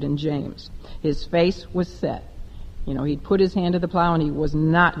Jude and James. His face was set. You know, he'd put his hand to the plow and he was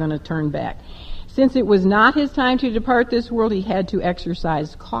not going to turn back. Since it was not his time to depart this world, he had to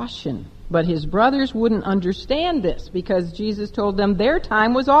exercise caution. But his brothers wouldn't understand this, because Jesus told them their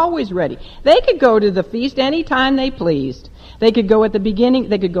time was always ready. They could go to the feast any time they pleased. They could go at the beginning,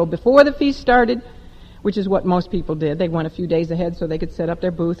 they could go before the feast started, which is what most people did. They went a few days ahead so they could set up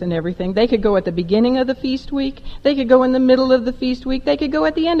their booth and everything. They could go at the beginning of the feast week. They could go in the middle of the feast week. They could go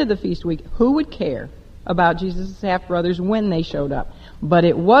at the end of the feast week. Who would care about Jesus' half-brothers when they showed up? But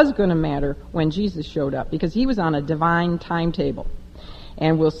it was going to matter when Jesus showed up, because he was on a divine timetable.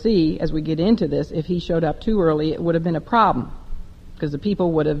 And we'll see as we get into this, if he showed up too early, it would have been a problem, because the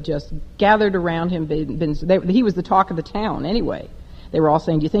people would have just gathered around him. He was the talk of the town anyway. They were all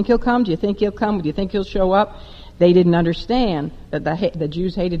saying, do you think he'll come? Do you think he'll come? Do you think he'll show up? They didn't understand that the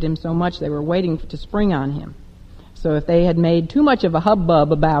Jews hated him so much they were waiting to spring on him. So if they had made too much of a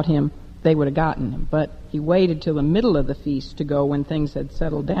hubbub about him, they would have gotten him. But he waited till the middle of the feast to go, when things had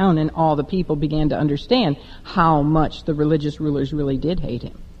settled down and all the people began to understand how much the religious rulers really did hate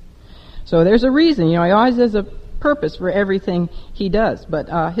him. So there's a reason. You know, he always has a purpose for everything he does.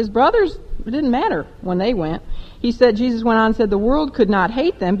 But his brothers, it didn't matter when they went. He said, Jesus went on and said, the world could not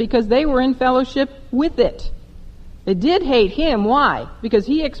hate them because they were in fellowship with it. It did hate him. Why? Because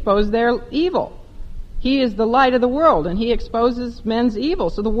he exposed their evil. He is the light of the world, and he exposes men's evil.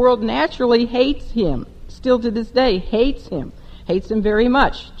 So the world naturally hates him. Still to this day, hates him. Hates him very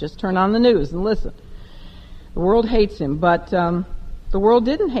much. Just turn on the news and listen. The world hates him, but the world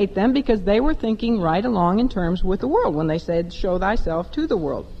didn't hate them because they were thinking right along in terms with the world when they said, show thyself to the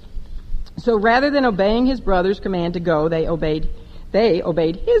world. So rather than obeying his brother's command to go, they obeyed They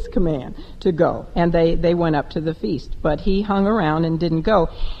obeyed his command to go, and they went up to the feast. But he hung around and didn't go.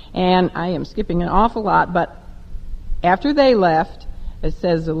 And I am skipping an awful lot, but after they left, it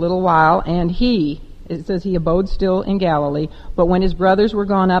says a little while, and it says he abode still in Galilee, but when his brothers were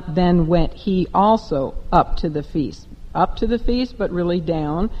gone up, then went he also up to the feast. Up to the feast, but really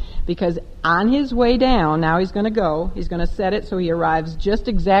down, because on his way down, now he's going to set it so he arrives just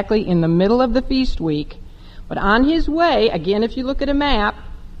exactly in the middle of the feast week. But on his way, again, if you look at a map,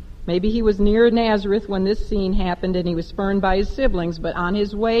 maybe he was near Nazareth when this scene happened and he was spurned by his siblings, but on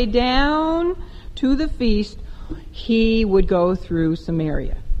his way down to the feast, he would go through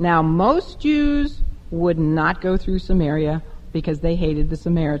Samaria. Now, most Jews would not go through Samaria because they hated the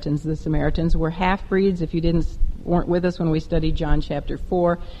Samaritans. The Samaritans were half-breeds. If you weren't with us when we studied John chapter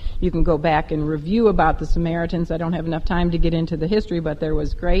 4, you can go back and review about the Samaritans. I don't have enough time to get into the history, but there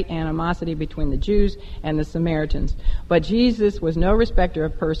was great animosity between the Jews and the Samaritans. But Jesus was no respecter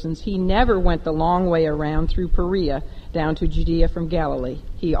of persons. He never went the long way around through Perea down to Judea from Galilee.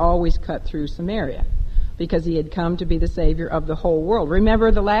 He always cut through Samaria, because he had come to be the Savior of the whole world.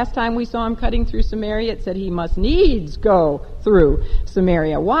 Remember the last time we saw him cutting through Samaria, it said he must needs go through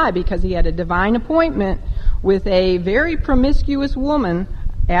Samaria. Why? Because he had a divine appointment with a very promiscuous woman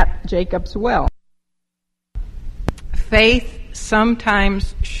at Jacob's well. Faith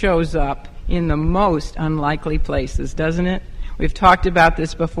sometimes shows up in the most unlikely places, doesn't it? We've talked about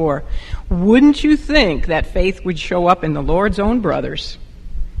this before. Wouldn't you think that faith would show up in the Lord's own brothers,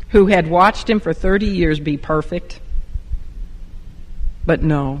 who had watched him for 30 years be perfect? But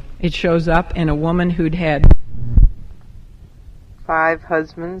no, it shows up in a woman who'd had 5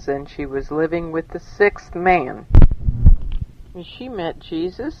 husbands, and she was living with the 6th man. When she met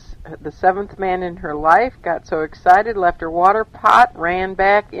Jesus, the 7th man in her life, got so excited, left her water pot, ran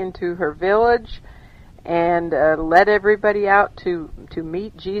back into her village, and led everybody out to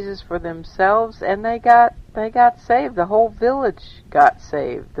meet Jesus for themselves, and they got saved. The whole village got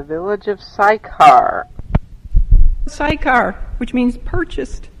saved. The village of Sychar. Sychar, which means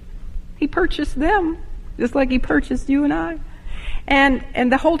purchased. He purchased them, just like he purchased you and I.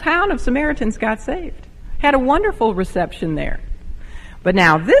 And the whole town of Samaritans got saved. Had a wonderful reception there. But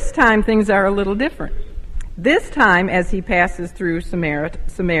now, this time, things are a little different. This time, as he passes through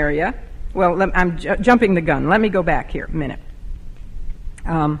Samaria, well, I'm jumping the gun. Let me go back here a minute.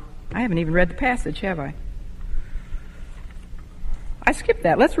 I haven't even read the passage, have I? I skipped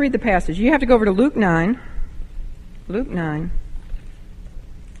that. Let's read the passage. You have to go over to Luke 9. Luke 9.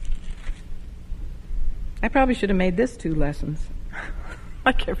 I probably should have made this 2 lessons,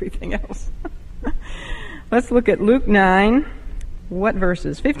 like everything else. Let's look at Luke 9. What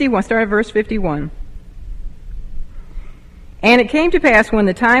verses? 51. Start at verse 51. And it came to pass when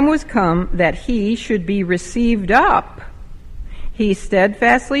the time was come that he should be received up, he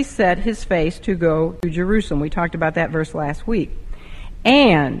steadfastly set his face to go to Jerusalem. We talked about that verse last week.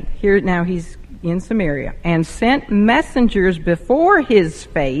 And here now he's in Samaria, and sent messengers before his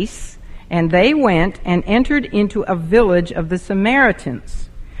face, and they went and entered into a village of the Samaritans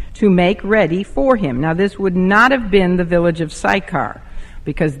to make ready for him. Now this would not have been the village of Sychar,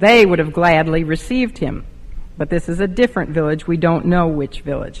 because they would have gladly received him. But this is a different village. We don't know which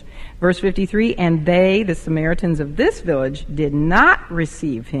village. Verse 53, and they, the Samaritans of this village, did not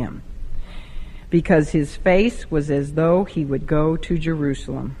receive him, because his face was as though he would go to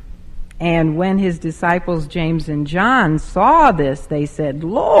Jerusalem. And when his disciples James and John saw this, they said,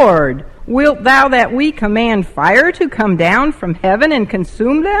 Lord, wilt thou that we command fire to come down from heaven and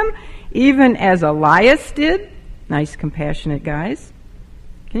consume them, even as Elias did? Nice, compassionate guys.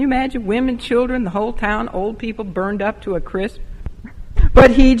 Can you imagine women, children, the whole town, old people burned up to a crisp?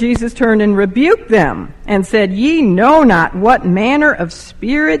 But he, Jesus, turned and rebuked them and said, Ye know not what manner of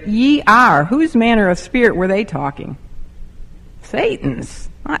spirit ye are. Whose manner of spirit were they talking? Satan's,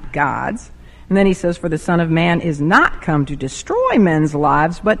 not God's. And then he says, For the Son of Man is not come to destroy men's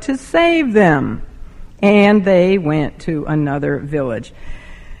lives, but to save them. And they went to another village.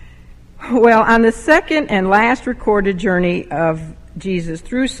 Well, on the second and last recorded journey of Jesus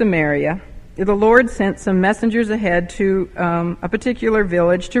through Samaria, the Lord sent some messengers ahead to a particular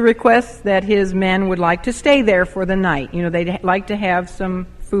village to request that his men would like to stay there for the night. You know, they'd like to have some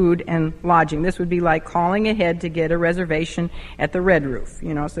food and lodging. This would be like calling ahead to get a reservation at the Red Roof.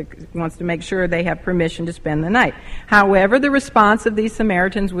 You know, so he wants to make sure they have permission to spend the night. However, the response of these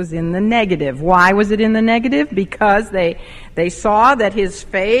Samaritans was in the negative. Why was it in the negative? Because they saw that his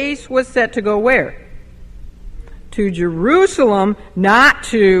face was set to go where? To Jerusalem, not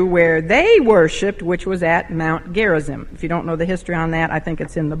to where they worshipped, which was at Mount Gerizim. If you don't know the history on that, I think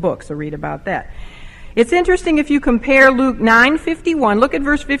it's in the book, so read about that. It's interesting if you compare Luke 9:51, look at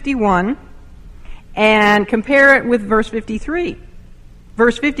verse 51, and compare it with verse 53.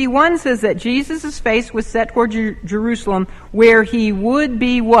 Verse 51 says that Jesus' face was set toward Jerusalem, where he would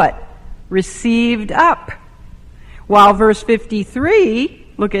be what? Received up. While verse 53,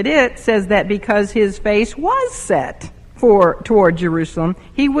 look at it, says that because his face was set toward Jerusalem,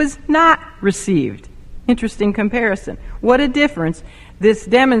 he was not received. Interesting comparison. What a difference this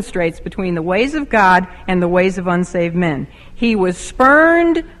demonstrates between the ways of God and the ways of unsaved men. He was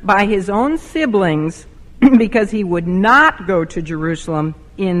spurned by his own siblings because he would not go to Jerusalem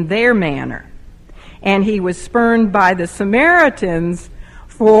in their manner. And he was spurned by the Samaritans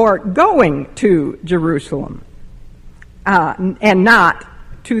for going to Jerusalem and not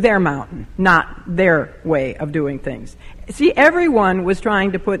to their mountain, not their way of doing things. See, everyone was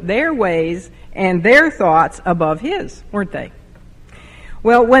trying to put their ways and their thoughts above his, weren't they?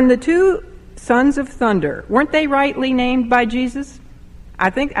 Well, when the two sons of thunder, weren't they rightly named by Jesus? I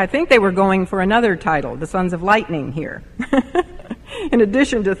think they were going for another title, the sons of lightning here, in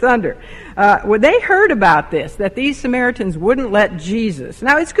addition to thunder. When they heard about this, that these Samaritans wouldn't let Jesus.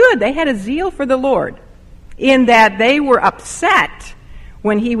 Now, it's good. They had a zeal for the Lord in that they were upset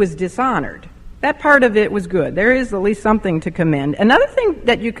when he was dishonored. That part of it was good. There is at least something to commend. Another thing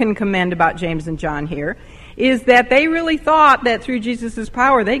that you can commend about James and John here is that they really thought that through Jesus'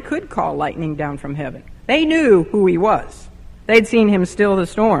 power they could call lightning down from heaven. They knew who he was. They'd seen him still the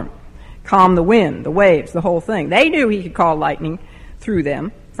storm, calm the wind, the waves, the whole thing. They knew he could call lightning through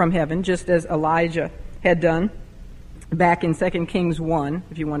them from heaven, just as Elijah had done back in 2 Kings 1,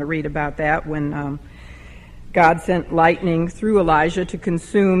 if you want to read about that, when God sent lightning through Elijah to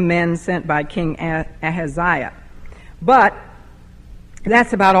consume men sent by King Ahaziah. But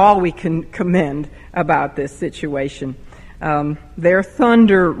that's about all we can commend about this situation. Their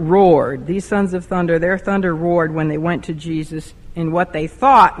thunder roared. These sons of thunder, their thunder roared when they went to Jesus in what they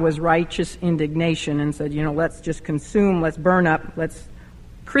thought was righteous indignation and said, let's just consume, let's burn up, let's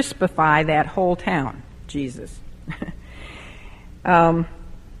crispify that whole town, Jesus.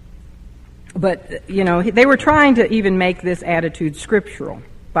 But, they were trying to even make this attitude scriptural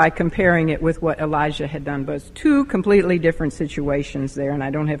by comparing it with what Elijah had done. But it's two completely different situations there, and I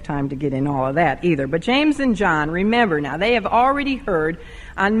don't have time to get in all of that either. But James and John, remember now, they have already heard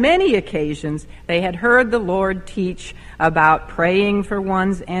on many occasions, they had heard the Lord teach about praying for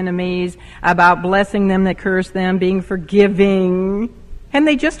one's enemies, about blessing them that curse them, being forgiving. Hadn't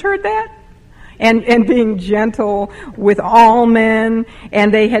they just heard that? And being gentle with all men,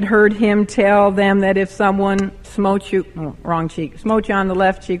 and they had heard him tell them that if someone smote you on the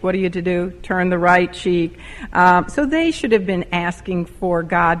left cheek, what are you to do? Turn the right cheek. So they should have been asking for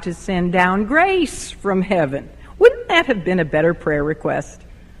God to send down grace from heaven. Wouldn't that have been a better prayer request?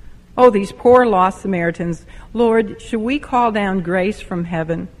 Oh, these poor lost Samaritans. Lord, should we call down grace from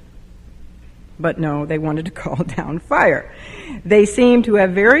heaven? But no, they wanted to call down fire. They seem to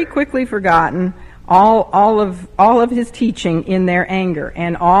have very quickly forgotten all of his teaching in their anger,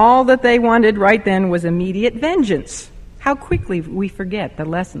 and all that they wanted right then was immediate vengeance. How quickly we forget the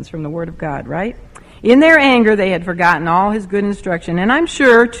lessons from the Word of God, right? In their anger, they had forgotten all his good instruction, and I'm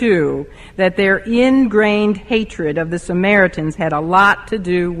sure, too, that their ingrained hatred of the Samaritans had a lot to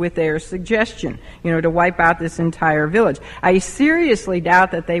do with their suggestion, to wipe out this entire village. I seriously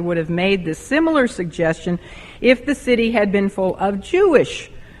doubt that they would have made this similar suggestion if the city had been full of Jewish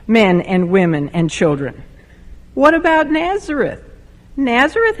men and women and children. What about Nazareth?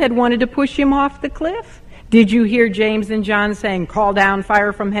 Nazareth had wanted to push him off the cliff. Did you hear James and John saying, call down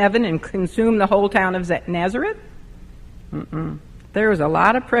fire from heaven and consume the whole town of Nazareth? There was a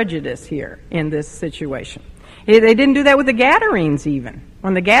lot of prejudice here in this situation. They didn't do that with the Gadarenes even.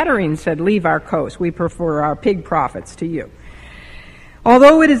 When the Gadarenes said, leave our coast, we prefer our pig prophets to you.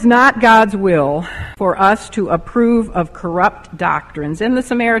 Although it is not God's will for us to approve of corrupt doctrines, and the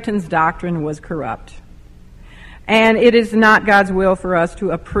Samaritans' doctrine was corrupt, and it is not God's will for us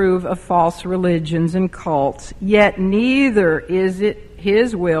to approve of false religions and cults, yet neither is it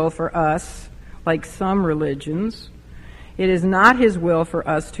his will for us, like some religions, it is not his will for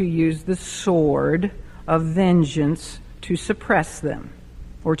us to use the sword of vengeance to suppress them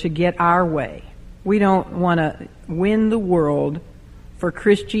or to get our way. We don't want to win the world for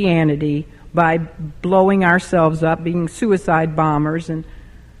Christianity by blowing ourselves up, being suicide bombers, and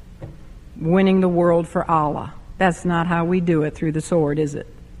winning the world for Allah. That's not how we do it through the sword, is it?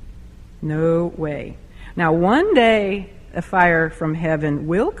 No way. Now, one day, a fire from heaven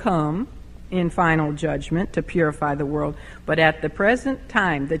will come, in final judgment to purify the world. But at the present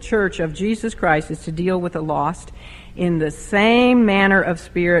time, the church of Jesus Christ is to deal with the lost in the same manner of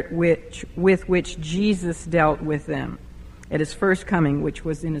spirit with which Jesus dealt with them at his first coming, which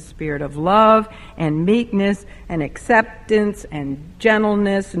was in a spirit of love and meekness and acceptance and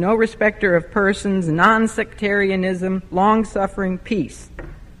gentleness, no respecter of persons, non-sectarianism, long-suffering, peace.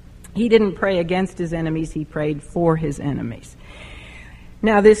 He didn't pray against his enemies, he prayed for his enemies.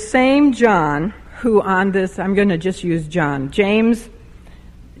 Now this same John, who on this, I'm going to just use John, James,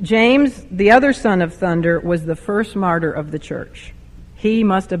 the other son of thunder, was the first martyr of the church. He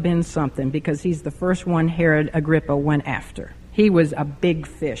must have been something because he's the first one Herod Agrippa went after. He was a big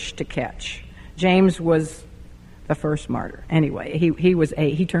fish to catch. James was the first martyr. Anyway,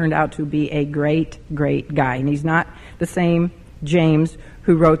 he turned out to be a great, great guy. And he's not the same James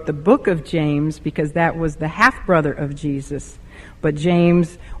who wrote the book of James, because that was the half-brother of Jesus. But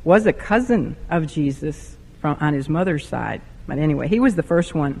James was a cousin of Jesus on his mother's side. But anyway, he was the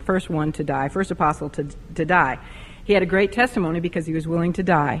first one to die, first apostle to die. He had a great testimony because he was willing to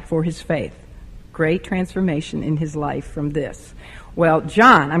die for his faith. Great transformation in his life from this. Well,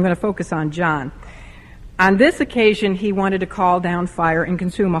 John, I'm going to focus on John. On this occasion, he wanted to call down fire and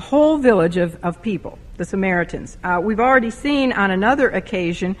consume a whole village of people, the Samaritans. We've already seen on another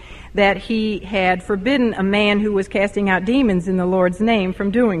occasion that he had forbidden a man who was casting out demons in the Lord's name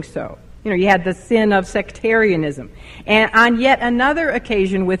from doing so. You had the sin of sectarianism. And on yet another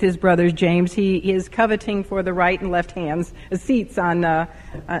occasion with his brothers, James, he is coveting for the right and left hands seats on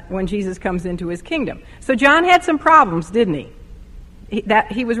when Jesus comes into his kingdom. So John had some problems, didn't he?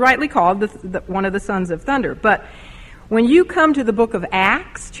 He was rightly called one of the sons of thunder. But when you come to the book of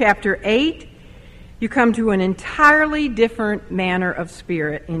Acts, chapter 8, you come to an entirely different manner of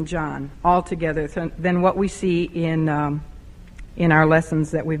spirit in John altogether than what we see in our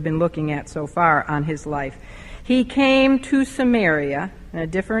lessons that we've been looking at so far on his life. He came to Samaria at a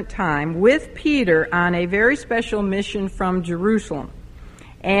different time with Peter on a very special mission from Jerusalem.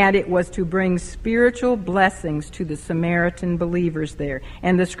 And it was to bring spiritual blessings to the Samaritan believers there.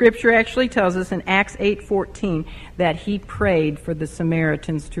 And the scripture actually tells us in Acts 8:14 that he prayed for the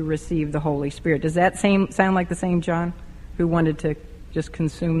Samaritans to receive the Holy Spirit. Does that sound like the same John who wanted to just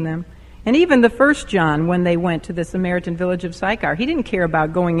consume them? And even the first John, when they went to the Samaritan village of Sychar, he didn't care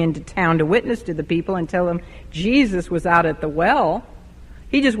about going into town to witness to the people and tell them Jesus was out at the well.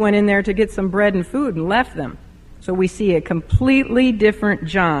 He just went in there to get some bread and food and left them. So we see a completely different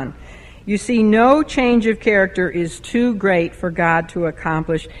John. You see, no change of character is too great for God to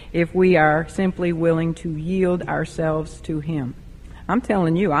accomplish if we are simply willing to yield ourselves to him. I'm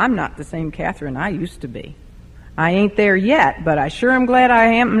telling you, I'm not the same Catherine I used to be. I ain't there yet, but I sure am glad I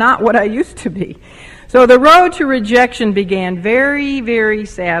am not what I used to be. So the road to rejection began very, very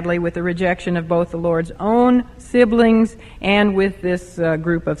sadly with the rejection of both the Lord's own siblings and with this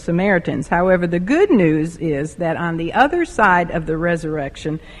group of Samaritans. However, the good news is that on the other side of the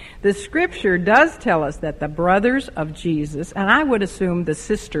resurrection, the scripture does tell us that the brothers of Jesus, and I would assume the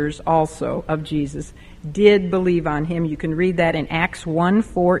sisters also of Jesus, did believe on him. You can read that in Acts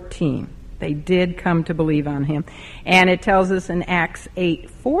 1:14. They did come to believe on him. And it tells us in Acts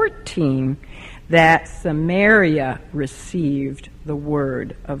 8:14 that Samaria received the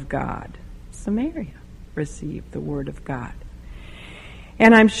word of God. Samaria received the word of God.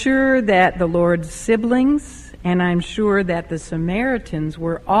 And I'm sure that the Lord's siblings, and I'm sure that the Samaritans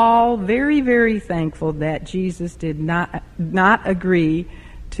were all very, very thankful that Jesus did not agree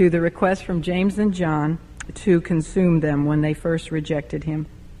to the request from James and John to consume them when they first rejected him.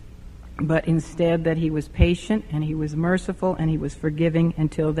 But instead that he was patient and he was merciful and he was forgiving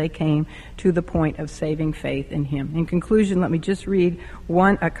until they came to the point of saving faith in him. In conclusion, let me just read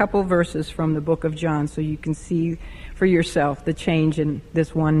a couple verses from the book of John so you can see for yourself the change in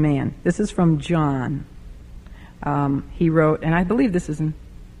this one man. This is from John. He wrote, and I believe this is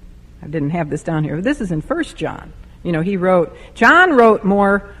I didn't have this down here, but this is in 1 John. John wrote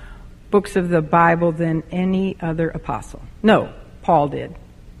more books of the Bible than any other apostle. No, Paul did.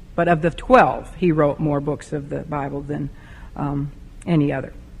 But of the 12, he wrote more books of the Bible than any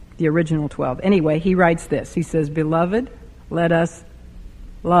other, the original 12. Anyway, he writes this. He says, "Beloved, let us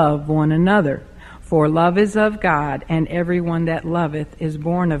love one another, for love is of God, and everyone that loveth is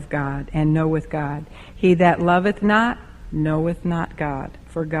born of God, and knoweth God. He that loveth not, knoweth not God,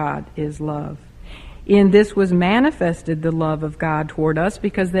 for God is love. In this was manifested the love of God toward us,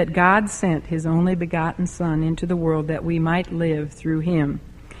 because that God sent his only begotten Son into the world that we might live through him.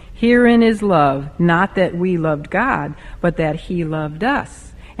 Herein is love, not that we loved God, but that he loved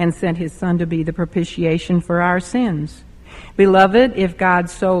us, and sent his Son to be the propitiation for our sins. Beloved, if God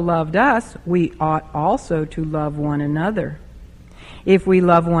so loved us, we ought also to love one another. If we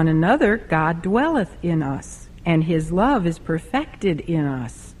love one another, God dwelleth in us, and his love is perfected in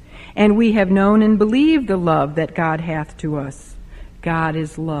us. And we have known and believed the love that God hath to us. God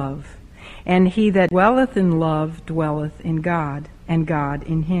is love. And he that dwelleth in love dwelleth in God, and God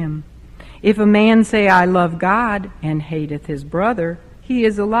in him. If a man say, I love God, and hateth his brother, he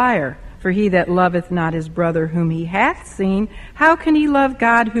is a liar. For he that loveth not his brother whom he hath seen, how can he love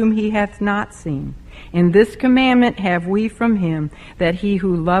God whom he hath not seen? And this commandment have we from him, that he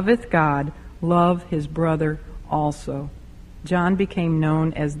who loveth God love his brother also. John became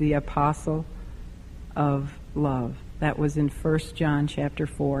known as the apostle of love. That was in 1 John chapter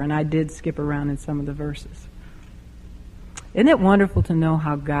 4, and I did skip around in some of the verses. Isn't it wonderful to know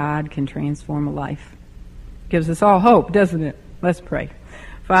how God can transform a life? Gives us all hope, doesn't it? Let's pray.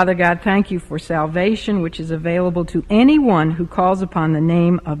 Father God, thank you for salvation, which is available to anyone who calls upon the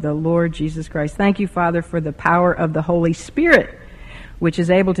name of the Lord Jesus Christ. Thank you, Father, for the power of the Holy Spirit, which is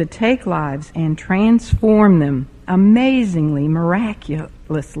able to take lives and transform them amazingly,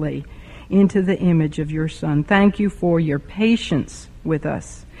 miraculously, into the image of your Son. Thank you for your patience with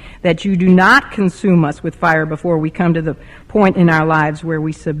us, that you do not consume us with fire before we come to the point in our lives where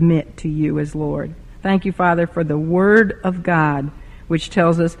we submit to you as Lord. Thank you, Father, for the Word of God, which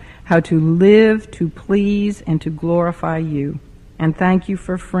tells us how to live, to please, and to glorify you. And thank you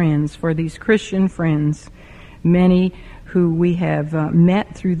for friends, for these Christian friends, many who we have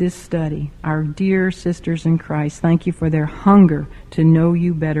met through this study, our dear sisters in Christ. Thank you for their hunger to know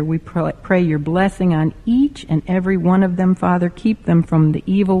you better. We pray your blessing on each and every one of them, Father. Keep them from the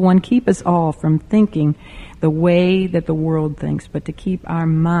evil one. Keep us all from thinking the way that the world thinks, but to keep our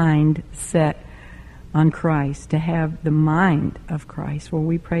mind set on Christ, to have the mind of Christ. Well,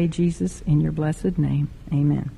 we pray, Jesus, in your blessed name. Amen.